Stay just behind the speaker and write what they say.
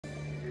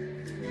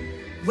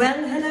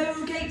Well,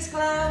 hello Kate's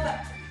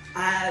Club.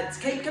 It's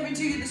Kate coming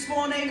to you this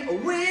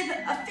morning with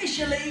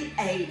officially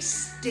a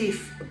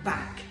stiff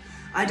back.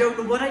 I don't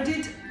know what I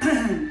did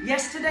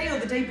yesterday or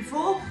the day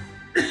before.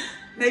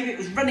 Maybe it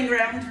was running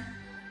around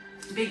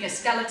being a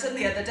skeleton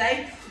the other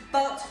day,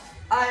 but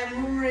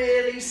I'm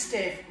really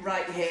stiff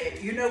right here.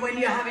 You know when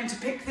you're having to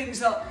pick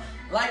things up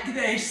like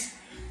this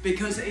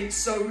because it's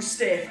so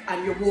stiff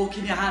and you're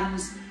walking your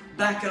hands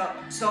back up.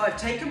 So I've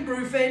taken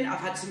Brufen, I've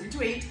had something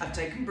to eat, I've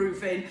taken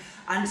Brufen,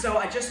 and so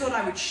I just thought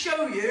I would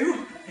show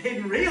you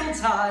in real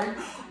time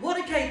what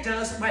a Kate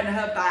does when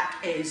her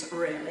back is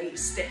really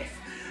stiff.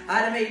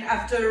 And I mean,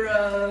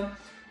 after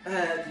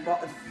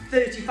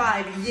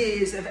 35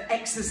 years of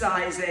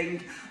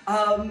exercising,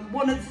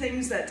 one of the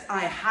things that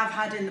I have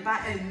had in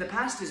the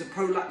past is a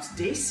prolapsed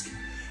disc.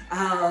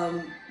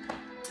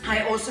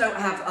 I also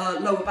have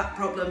lower back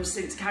problems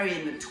since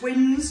carrying the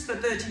twins for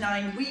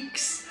 39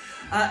 weeks.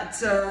 At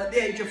the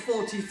age of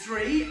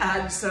 43,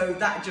 and so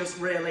that just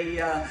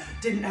really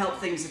didn't help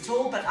things at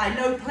all. But I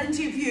know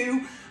plenty of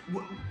you,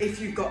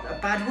 if you've got a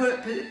bad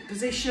work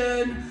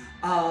position,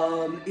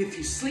 if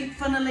you sleep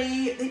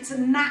funnily, it's a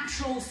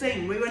natural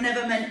thing. We were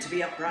never meant to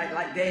be upright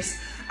like this,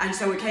 and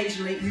so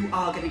occasionally you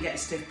are going to get a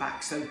stiff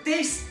back. So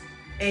this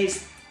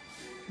is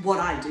what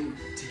I do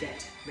to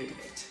get rid of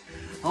it.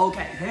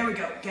 Okay, here we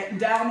go. Getting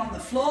down on the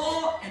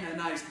floor in a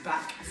nice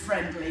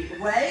back-friendly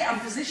way.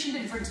 I'm positioned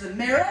in front of the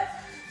mirror,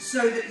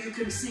 so that you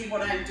can see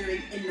what I'm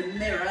doing in the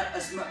mirror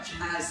as much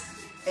as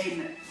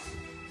in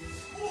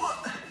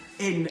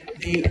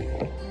the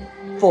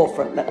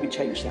forefront. Let me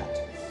change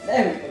that.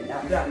 There we go, now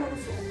I'm down on the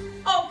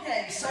floor.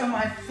 Okay, so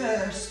my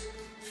first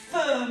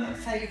firm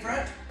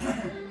favourite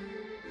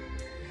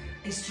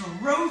is to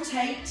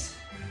rotate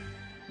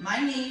my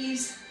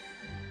knees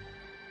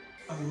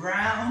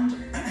around,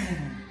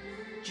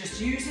 just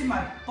using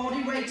my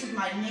body weight of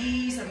my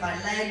knees and my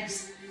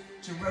legs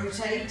to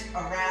rotate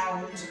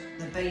around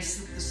the base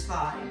of the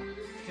spine.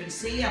 You can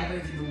see I'm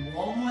moving the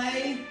one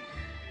way,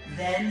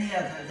 then the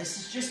other. This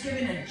is just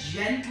giving a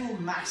gentle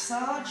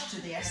massage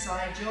to the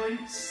SI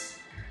joints.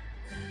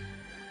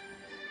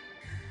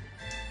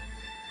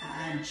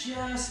 And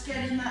just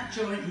getting that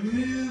joint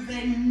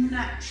moving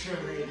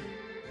naturally.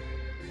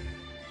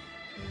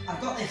 I've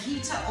got the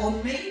heater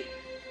on me.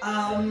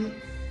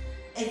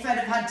 If I'd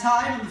have had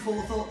time on the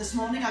forethought this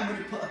morning, I would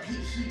have put a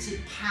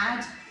heated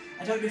pad.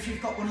 I don't know if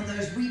you've got one of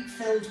those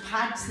wheat-filled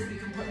pads that you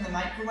can put in the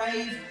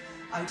microwave.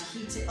 I would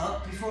heat it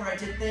up before I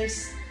did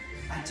this.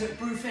 I took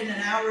Brufen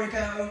an hour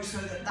ago, so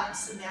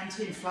that's the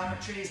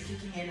anti-inflammatory is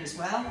kicking in as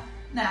well.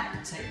 Now,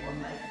 take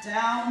one leg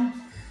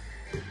down,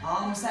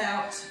 arms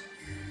out,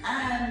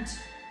 and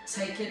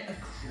take it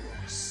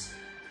across.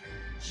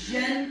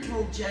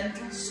 Gentle,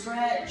 gentle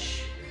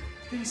stretch.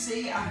 You can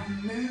see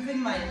I'm moving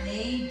my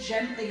knee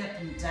gently up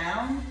and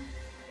down.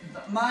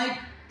 My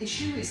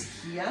issue is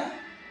here,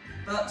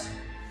 but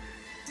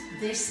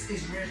this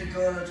is really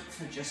good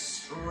for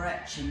just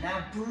stretching.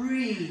 Now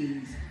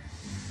breathe.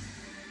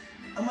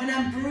 And when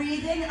I'm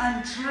breathing,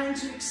 I'm trying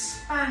to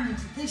expand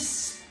this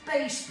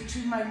space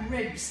between my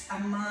ribs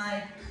and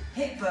my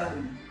hip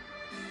bone.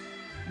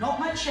 Not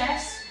my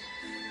chest.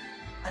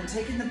 And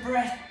taking the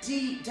breath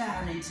deep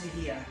down into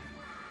here.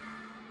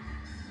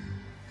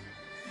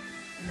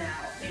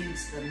 Now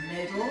into the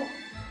middle.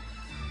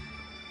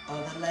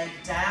 Other leg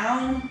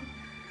down.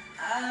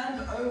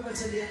 And over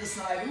to the other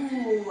side.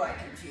 Ooh, I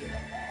can feel it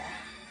there.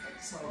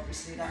 So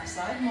obviously that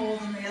side more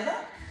than the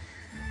other.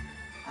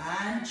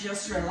 And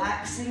just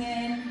relaxing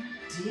in,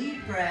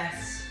 deep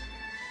breaths.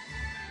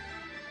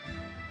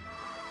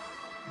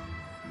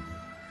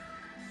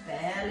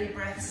 Belly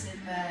breaths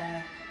in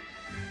there.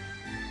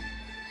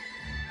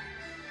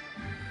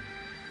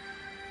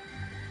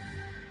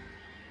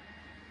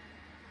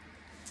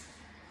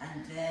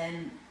 And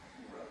then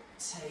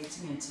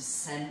rotating into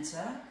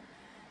center.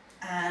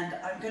 And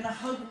I'm going to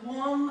hug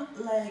one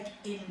leg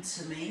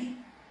into me,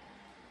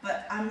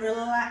 but I'm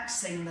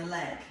relaxing the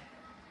leg.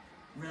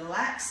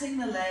 Relaxing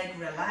the leg,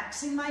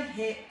 relaxing my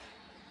hip,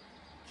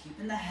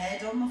 keeping the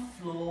head on the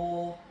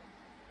floor,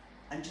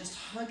 and just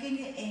hugging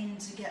it in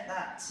to get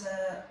that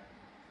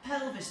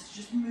pelvis to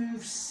just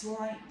move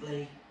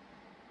slightly.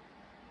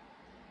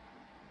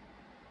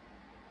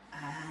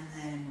 And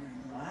then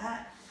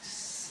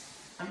relax.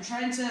 I'm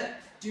trying to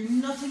do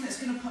nothing that's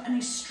going to put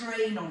any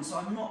strain on, so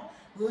I'm not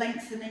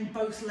lengthening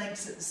both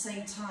legs at the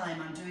same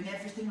time. I'm doing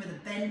everything with a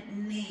bent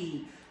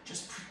knee,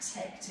 just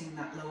protecting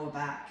that lower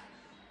back.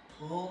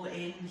 Pull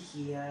in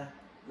here,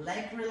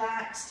 leg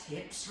relaxed,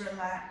 hips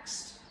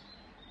relaxed.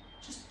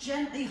 Just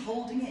gently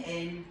holding it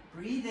in,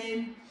 breathe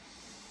in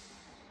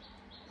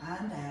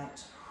and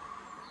out.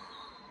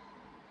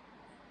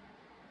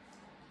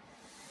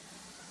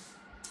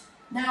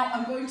 Now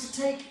I'm going to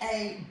take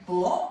a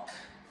block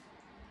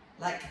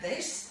like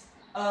this.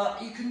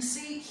 You can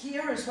see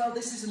here as well,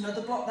 this is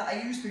another block that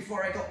I used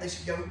before I got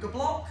this yoga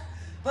block.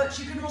 But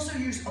you can also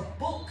use a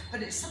book,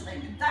 but it's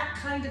something that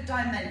kind of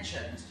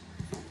dimensions.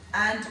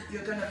 And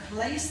you're going to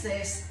place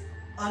this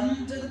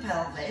under the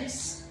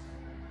pelvis.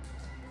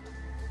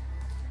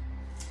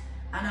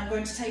 And I'm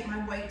going to take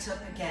my weight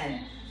up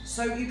again.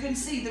 So you can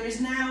see there is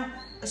now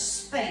a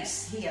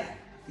space here.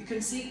 You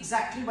can see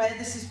exactly where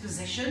this is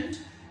positioned.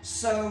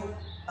 So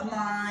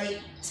my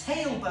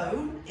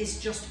tailbone is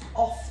just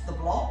off the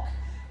block,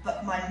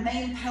 but my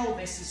main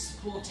pelvis is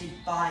supported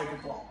by the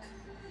block.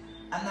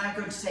 And now I'm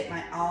going to take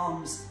my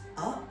arms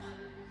up.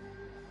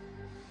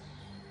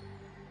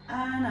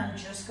 And I'm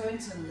just going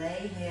to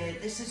lay here.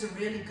 This is a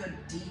really good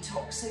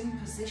detoxing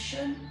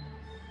position.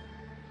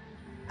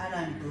 And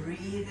I'm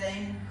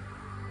breathing.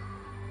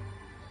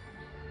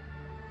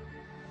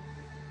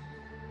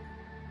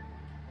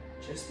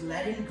 Just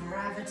letting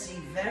gravity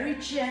very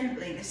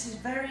gently. This is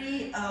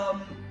very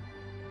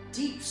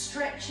deep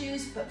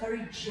stretches, but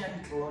very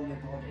gentle on your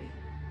body.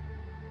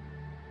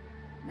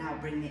 Now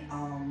bring the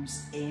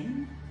arms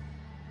in.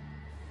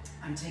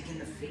 I'm taking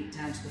the feet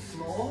down to the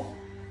floor,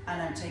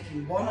 and I'm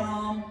taking one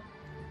arm,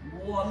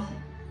 one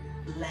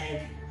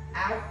leg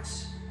out,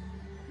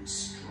 and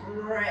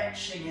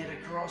stretching it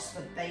across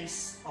the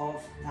base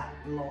of that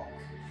block.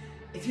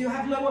 If you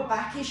have lower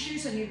back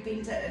issues and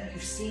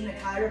you've seen a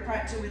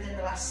chiropractor within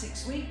the last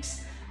 6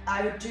 weeks,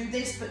 I would do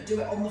this, but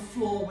do it on the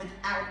floor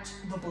without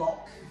the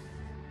block.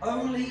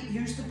 Only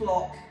use the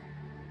block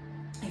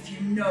if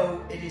you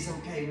know it is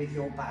okay with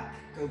your back.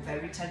 Go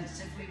very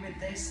tentatively with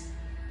this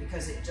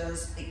because it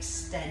does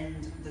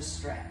extend the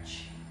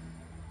stretch.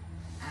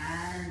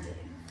 And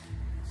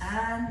in,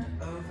 and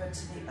over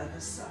to the other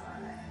side.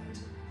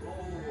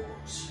 Oh,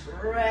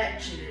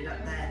 stretching it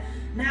up there.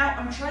 Now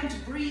I'm trying to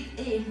breathe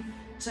in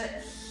to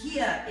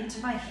here, into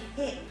my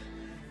hip,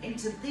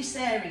 into this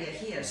area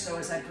here. So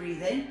as I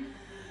breathe in,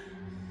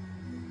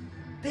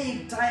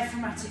 big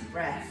diaphragmatic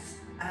breath,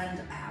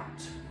 and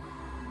out.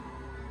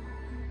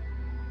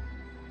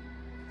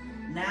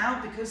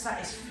 Now, because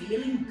that is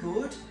feeling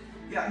good,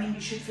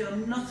 you should feel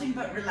nothing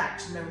but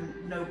relaxed,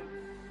 no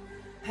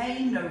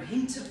pain, no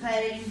hint of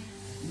pain,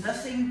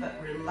 nothing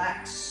but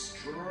relaxed,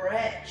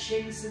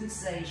 stretching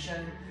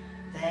sensation.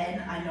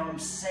 Then I know I'm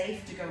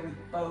safe to go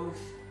with both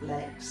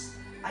legs.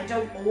 I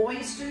don't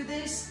always do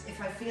this. If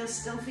I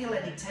still feel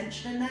any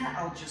tension in there,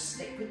 I'll just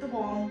stick with the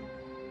one,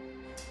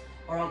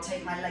 or I'll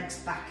take my legs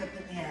back up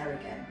in the air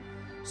again.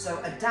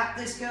 So adapt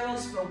this,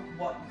 girls, for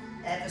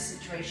whatever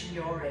situation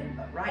you're in.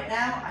 But right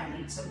now, I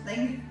need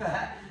something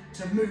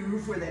to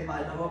move within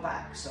my lower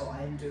back, so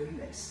I am doing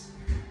this.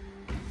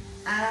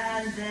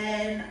 And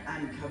then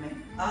I'm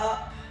coming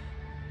up,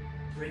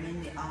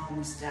 bringing the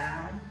arms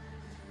down,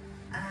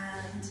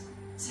 and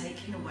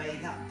taking away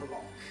that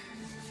block.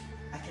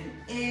 I can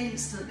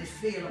instantly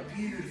feel a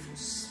beautiful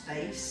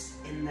space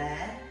in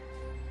there.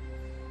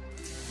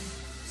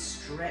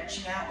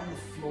 Stretching out on the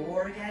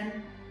floor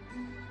again.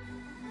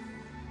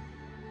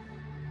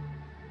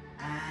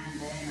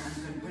 And then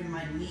I'm going to bring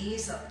my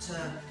knees up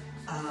to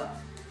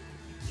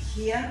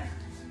here,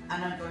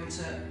 and I'm going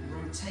to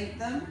rotate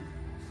them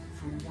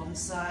from one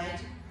side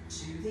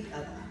to the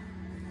other.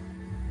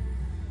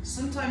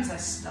 Sometimes I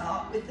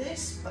start with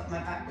this, but my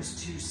back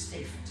was too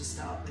stiff to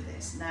start with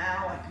this.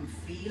 Now I can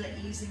feel it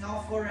easing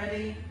off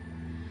already.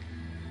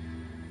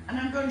 And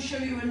I'm going to show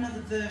you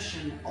another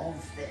version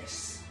of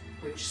this,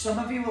 which some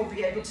of you will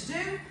be able to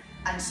do,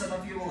 and some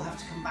of you will have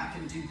to come back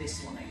and do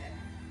this one again.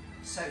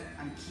 So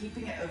I'm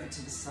keeping it over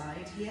to the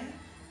side here.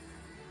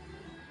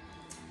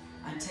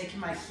 I'm taking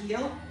my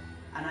heel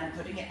and I'm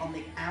putting it on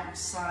the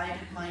outside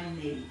of my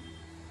knee.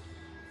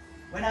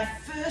 When I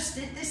first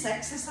did this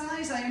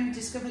exercise, I only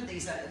discovered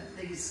these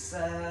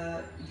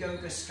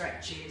yoga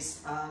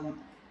stretches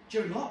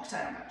during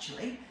lockdown,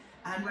 actually.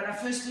 And when I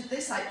first did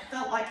this, I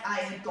felt like I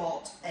had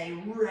got a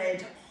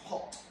red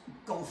hot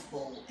golf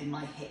ball in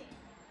my hip,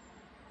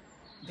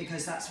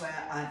 because that's where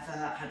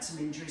I've had some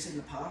injuries in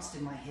the past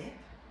in my hip.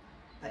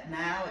 But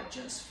now it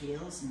just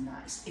feels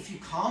nice. If you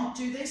can't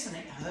do this and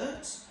it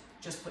hurts,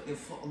 just put your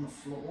foot on the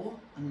floor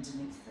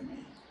underneath the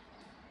knee.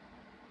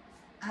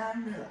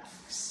 And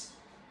relax.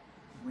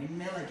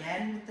 Windmill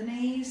again with the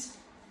knees.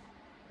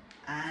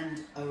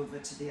 And over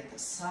to the other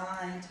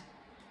side.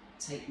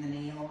 Take the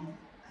knee on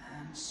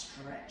and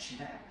stretch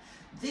it out.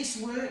 This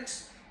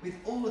works with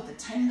all of the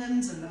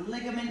tendons and the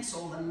ligaments,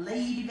 all the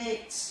lady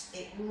bits.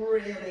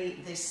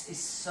 This is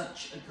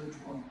such a good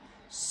one.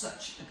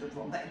 Such a good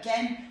one. But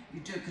again,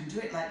 you can do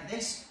it like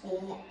this,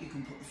 or you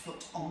can put the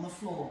foot on the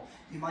floor.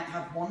 You might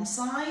have one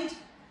side.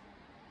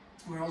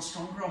 We're all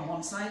stronger on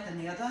one side than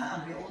the other,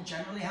 and we all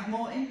generally have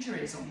more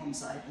injuries on one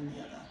side than the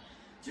other.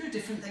 Through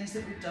different things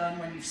that we've done,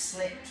 when you've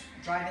slipped,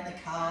 driving the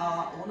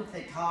car, all of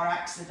the car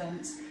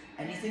accidents,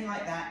 anything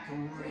like that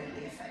can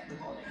really affect the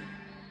body.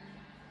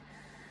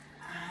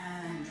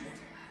 And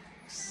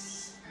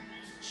relax.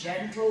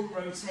 Gentle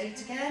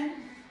rotate again,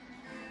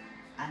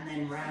 and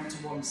then round to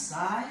one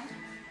side.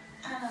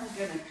 And I'm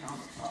going to come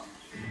up.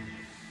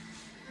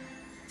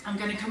 I'm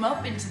going to come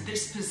up into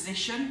this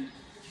position.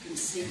 You can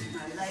see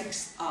my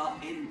legs are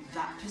in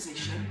that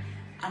position.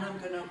 And I'm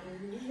going to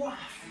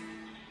waft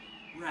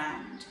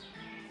round.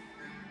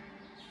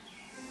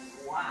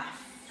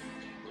 Waft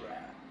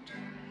round.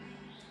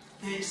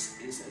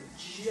 This is a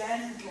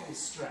gentle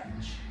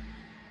stretch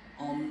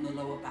on the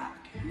lower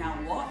back. Now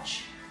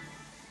watch.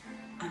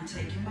 I'm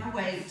taking my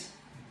weight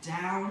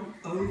down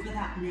over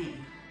that knee.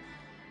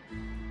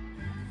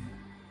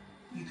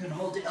 You can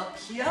hold it up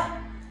here,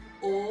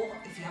 or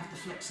if you have the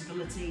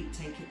flexibility,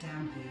 take it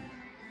down here.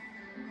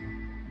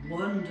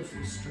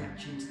 Wonderful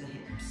stretch into the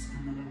hips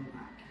and the lower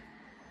back.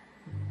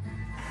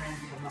 And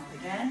come up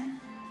again,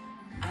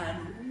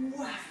 and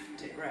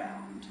waft it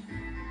round.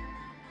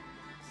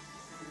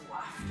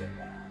 Waft it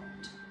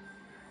round.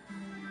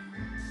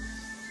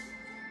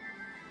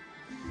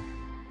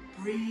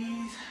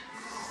 Breathe.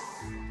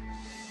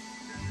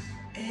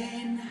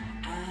 In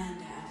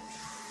and out.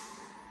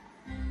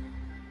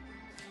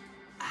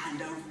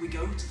 And over we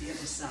go to the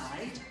other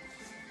side.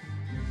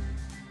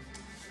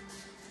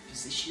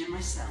 Positioning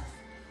myself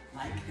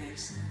like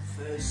this.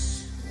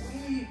 First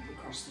sweep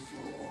across the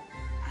floor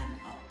and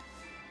up.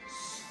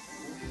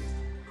 Sweep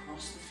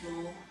across the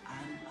floor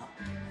and up.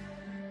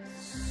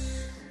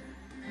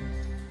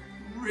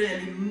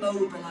 Really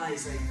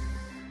mobilizing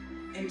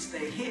into the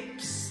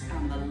hips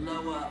and the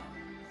lower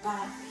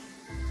back.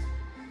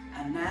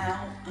 And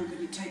now I'm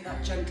going to take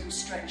that gentle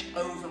stretch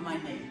over my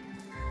knee.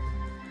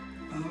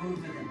 Over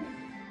the knee.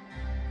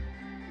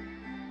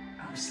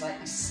 I'm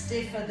slightly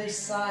stiffer this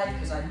side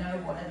because I know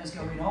whatever's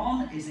going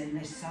on is in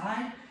this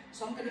side.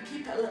 So I'm going to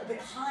keep it a little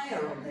bit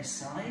higher on this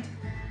side.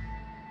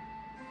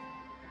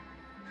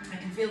 I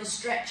can feel the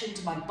stretch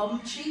into my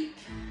bum cheek.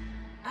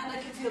 And I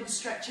can feel the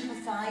stretch in the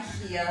thigh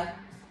here.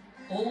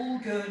 All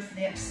good for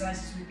the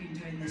exercises we've been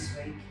doing this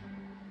week.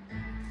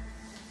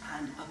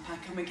 And up I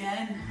come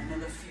again,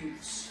 another few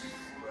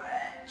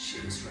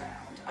stretches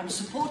round. I'm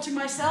supporting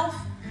myself.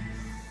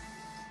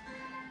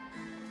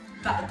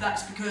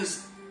 That's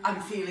because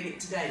I'm feeling it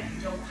today.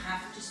 You don't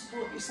have to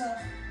support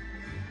yourself.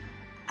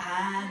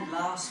 And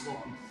last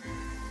one.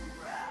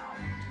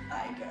 Round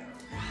I go.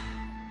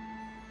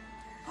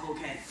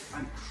 Okay,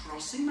 I'm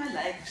crossing my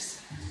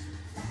legs.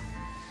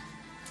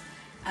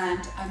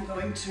 And I'm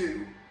going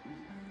to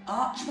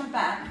arch my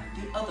back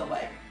the other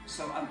way.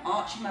 So I'm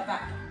arching my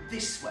back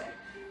this way.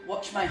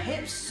 Watch my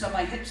hips, so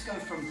my hips go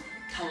from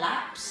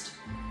collapsed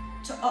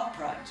to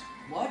upright.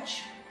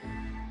 Watch.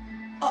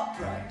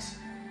 Upright.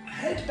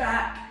 Head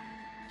back,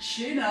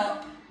 chin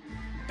up,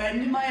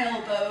 bending my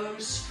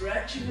elbows,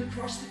 stretching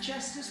across the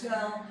chest as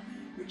well,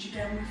 which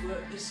again we've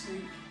worked this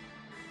week.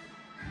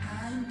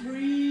 And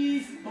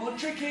breathe. More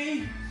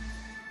tricky,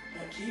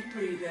 but keep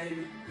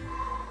breathing.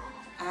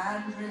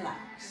 And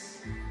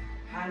relax.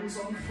 Hands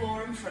on the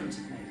floor in front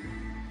of me.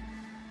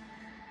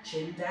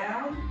 Chin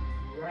down.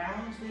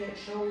 Round the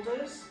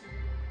shoulders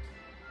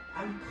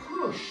and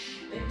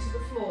push into the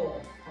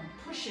floor. I'm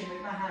pushing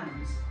with my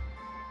hands.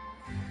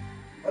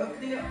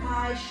 Opening up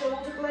my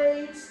shoulder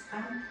blades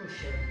and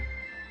pushing.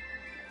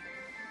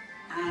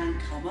 And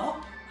come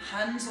up,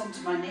 hands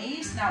onto my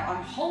knees. Now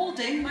I'm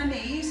holding my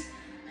knees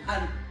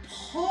and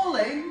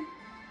pulling.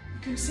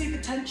 You can see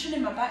the tension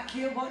in my back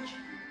here, watch.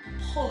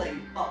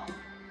 Pulling up.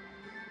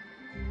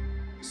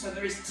 So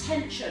there is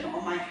tension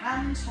on my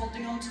hands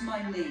holding onto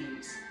my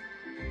knees.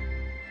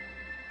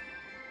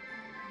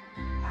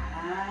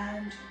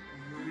 And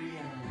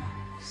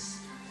relax.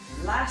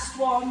 Last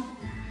one.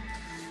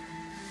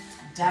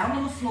 Down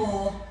on the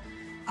floor.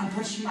 I'm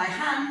pushing my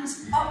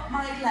hands up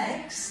my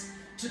legs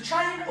to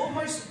try and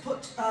almost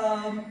put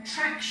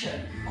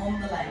traction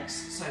on the legs.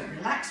 So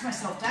relax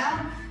myself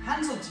down,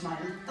 hands onto my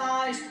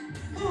thighs,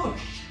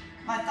 push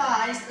my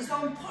thighs as though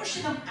I'm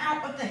pushing them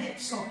out of the hip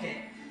socket.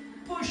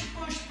 Push,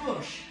 push,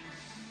 push.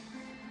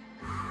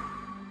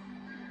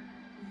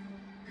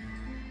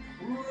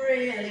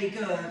 Really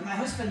good. My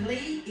husband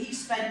Lee, he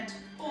spent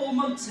 4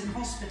 months in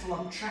hospital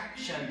on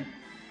traction.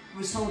 He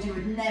was told he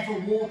would never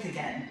walk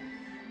again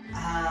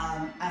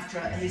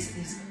after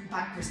his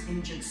back was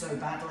injured so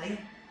badly,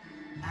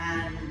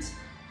 and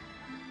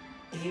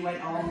he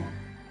went on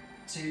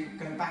to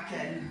go back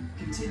and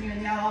continue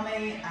in the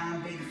army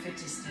and be the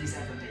fittest he's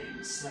ever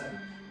been. So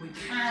we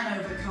can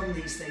overcome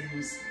these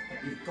things,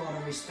 but you've got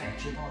to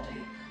respect your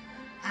body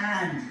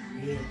and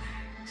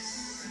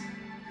relax.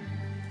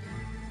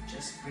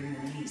 Just bring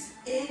the knees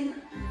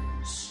in,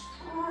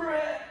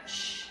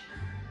 stretch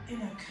in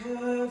a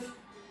curve,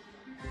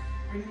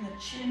 bring the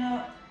chin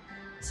up,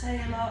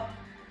 tail up,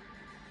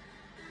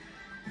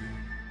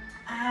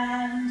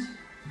 and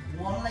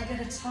one leg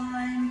at a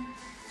time,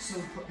 so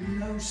put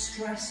no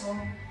stress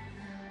on.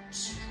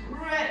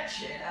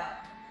 Stretch it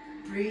up,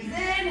 breathe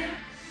in,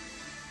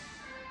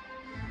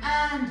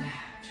 and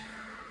out.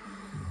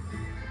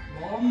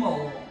 One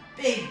more,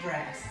 big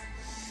breath.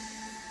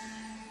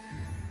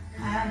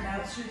 And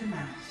out through the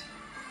mouth.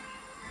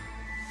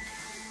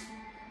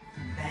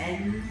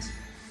 Bend,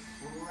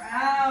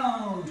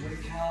 round we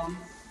come.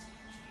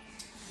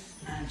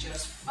 And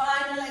just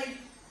finally,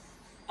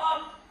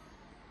 up.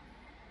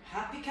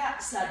 Happy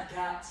cat, sad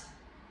cat.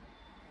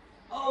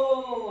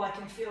 Oh, I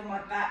can feel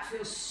my back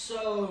feels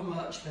so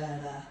much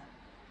better.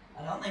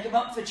 I don't think I'm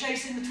up for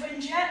chasing the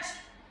twins yet,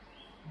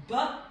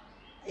 but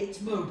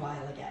it's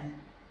mobile again.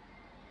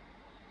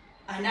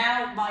 I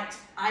now might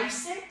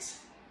ice it,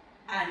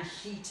 and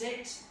heat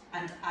it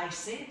and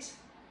ice it.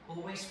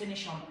 Always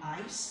finish on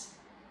ice.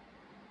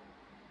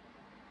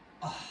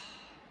 Oh.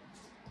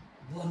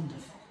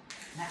 Wonderful.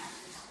 Now,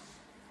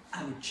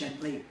 I would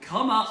gently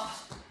come up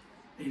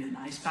in a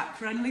nice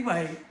back-friendly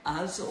way,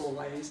 as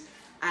always.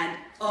 And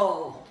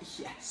oh,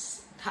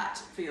 yes, that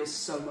feels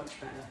so much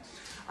better.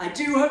 I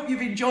do hope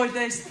you've enjoyed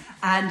this,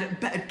 and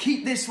better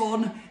keep this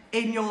one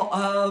in your,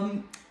 what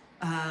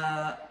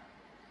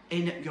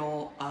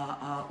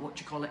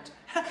do you call it?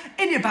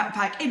 In your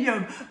backpack, in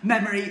your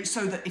memory,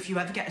 so that if you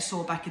ever get a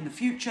sore back in the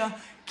future,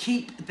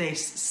 keep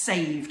this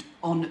saved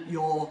on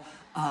your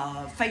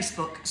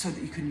Facebook so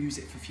that you can use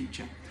it for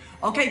future.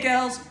 Okay,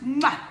 girls,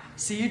 mwah,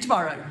 see you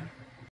tomorrow.